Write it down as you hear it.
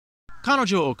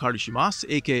Kanojo o karishimasu,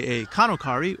 aka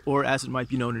KanoKari, or as it might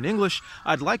be known in English,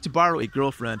 I'd Like to Borrow a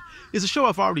Girlfriend, is a show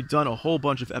I've already done a whole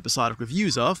bunch of episodic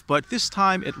reviews of, but this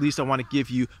time at least I want to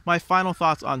give you my final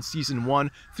thoughts on Season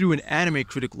 1 through an anime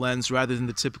critic lens rather than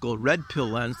the typical red pill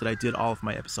lens that I did all of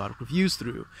my episodic reviews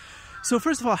through. So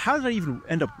first of all, how did I even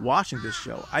end up watching this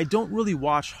show? I don't really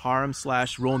watch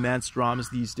harem/romance dramas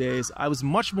these days. I was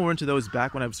much more into those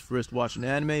back when I was first watching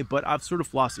anime, but I've sort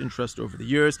of lost interest over the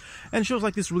years, and shows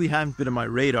like this really haven't been on my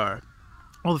radar.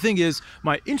 Well, the thing is,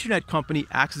 my internet company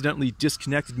accidentally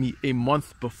disconnected me a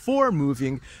month before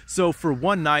moving, so for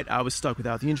one night I was stuck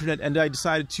without the internet, and I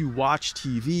decided to watch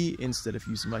TV instead of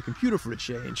using my computer for a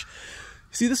change.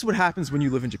 See, this is what happens when you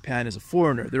live in Japan as a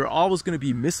foreigner. There are always going to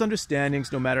be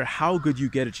misunderstandings no matter how good you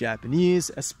get at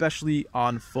Japanese, especially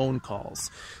on phone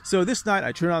calls. So this night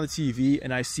I turn on the TV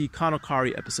and I see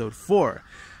KanoKari episode 4.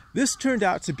 This turned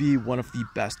out to be one of the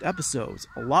best episodes.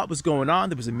 A lot was going on.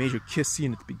 There was a major kiss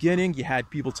scene at the beginning. You had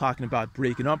people talking about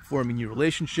breaking up, forming new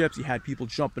relationships. You had people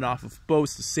jumping off of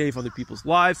boats to save other people's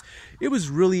lives. It was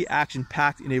really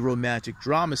action-packed in a romantic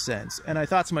drama sense. And I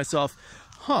thought to myself,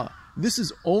 this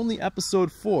is only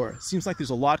episode 4. Seems like there's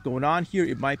a lot going on here.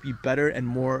 It might be better and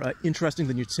more interesting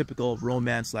than your typical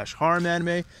romance/harem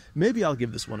anime. Maybe I'll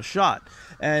give this one a shot.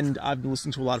 And I've been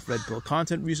listening to a lot of red pill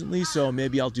content recently, so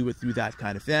maybe I'll do it through that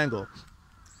kind of angle.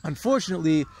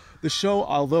 Unfortunately, the show,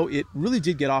 although it really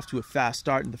did get off to a fast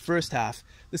start in the first half,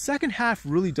 the second half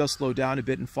really does slow down a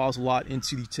bit and falls a lot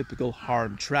into the typical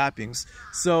harem trappings.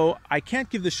 So I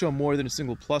can't give the show more than a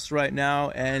single plus right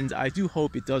now, and I do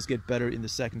hope it does get better in the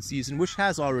second season, which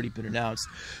has already been announced.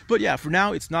 But yeah, for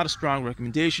now, it's not a strong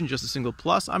recommendation, just a single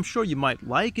plus. I'm sure you might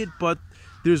like it, but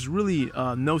there's really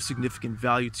no significant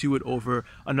value to it over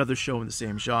another show in the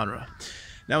same genre.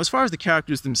 Now, as far as the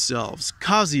characters themselves,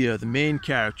 Kazuya, the main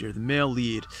character, the male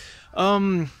lead,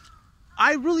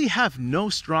 I really have no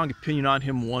strong opinion on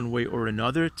him one way or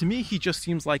another. To me, he just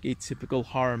seems like a typical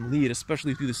harem lead,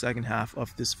 especially through the second half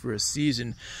of this first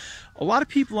season. A lot of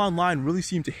people online really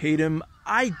seem to hate him.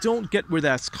 I don't get where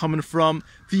that's coming from.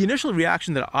 The initial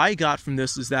reaction that I got from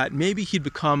this is that maybe he'd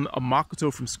become a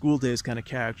Makoto from School Days kind of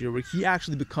character, where he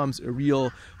actually becomes a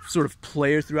real sort of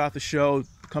player throughout the show,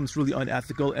 becomes really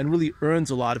unethical, and really earns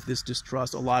a lot of this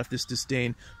distrust, a lot of this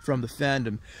disdain from the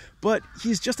fandom. But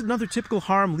he's just another typical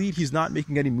harem lead. He's not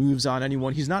making any moves on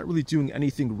anyone. He's not really doing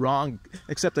anything wrong,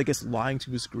 except, I guess, lying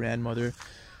to his grandmother.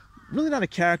 Really not a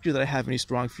character that I have any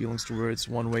strong feelings towards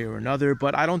one way or another,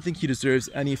 but I don't think he deserves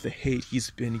any of the hate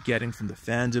he's been getting from the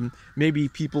fandom. Maybe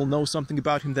people know something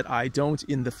about him that I don't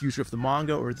in the future of the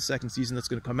manga or the second season that's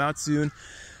going to come out soon.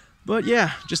 But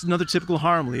yeah, just another typical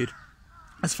harem lead.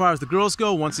 As far as the girls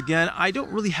go, once again, I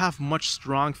don't really have much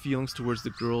strong feelings towards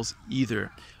the girls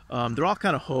either. They're all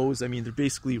kind of hoes. I mean, they're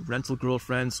basically rental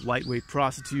girlfriends, lightweight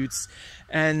prostitutes,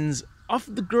 and of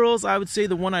the girls, I would say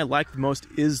the one I like the most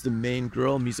is the main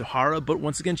girl, Mizuhara, but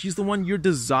once again, she's the one you're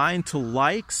designed to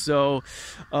like, so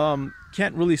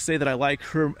can't really say that I like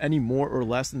her any more or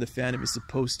less than the fandom is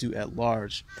supposed to at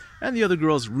large. And the other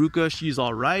girl's Ruka. She's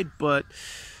alright, but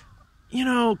you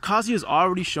know, Kazuya's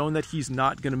already shown that he's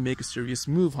not going to make a serious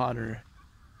move on her.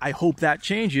 I hope that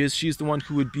changes. She's the one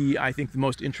who would be, I think, the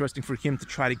most interesting for him to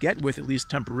try to get with, at least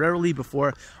temporarily,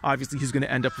 before obviously he's going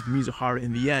to end up with Mizuhara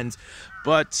in the end.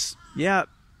 But yeah,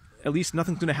 at least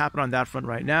nothing's going to happen on that front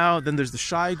right now. Then there's the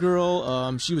shy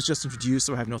girl. She was just introduced,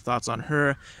 so I have no thoughts on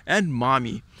her. And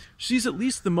Mami. She's at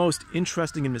least the most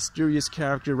interesting and mysterious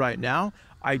character right now.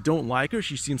 I don't like her.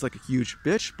 She seems like a huge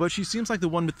bitch, but she seems like the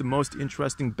one with the most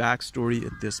interesting backstory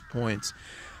at this point.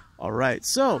 Alright,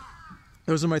 so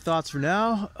those are my thoughts for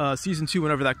now. Season 2,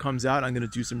 whenever that comes out, I'm going to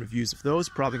do some reviews of those.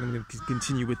 Probably going to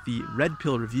continue with the red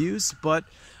pill reviews, but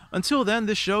until then,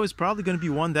 this show is probably going to be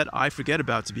one that I forget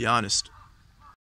about, to be honest.